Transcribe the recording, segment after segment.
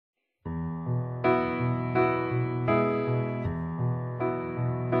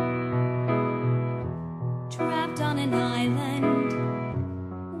an island,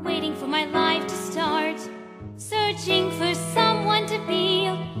 waiting for my life to start, searching for someone to be,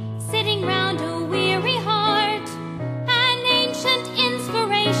 sitting round a weary heart. An ancient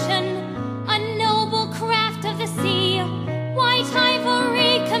inspiration, a noble craft of the sea, white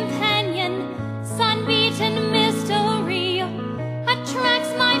ivory companion, sun-beaten mystery,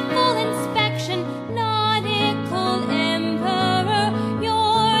 attracts my full inspection. Nautical emperor,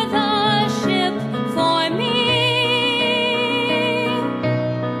 you're the ship for me.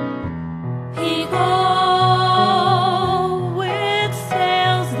 Pequod, with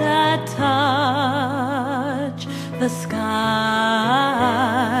sails that touch the sky.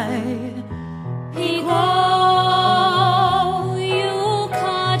 Pequod, you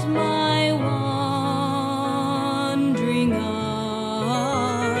caught my wandering eye.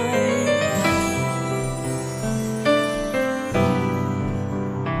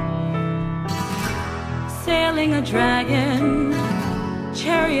 Sailing a dragon,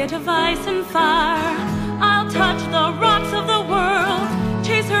 chariot of ice and fire, I'll touch the rocks of the world,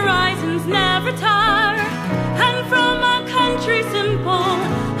 chase horizons, never tire. And from a country simple,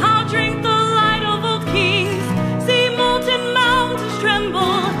 I'll drink the light of old kings, see molten mountains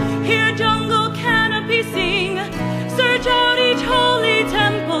tremble, hear jungle canopy sing, search out each holy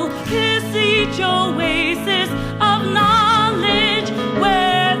temple, kiss each oasis of knowledge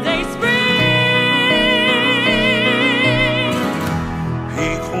where they spring.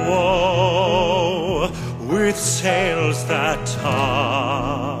 Pequod, with sails that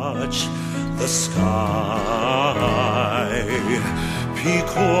touch the sky.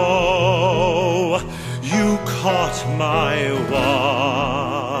 Pequod, you caught my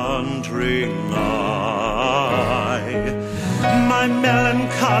wandering eye. My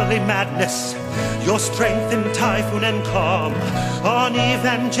melancholy madness, your strength in typhoon and calm, on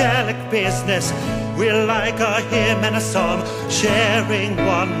evangelic business, we're like a hymn and a psalm, sharing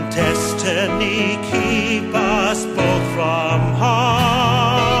one destiny, keep us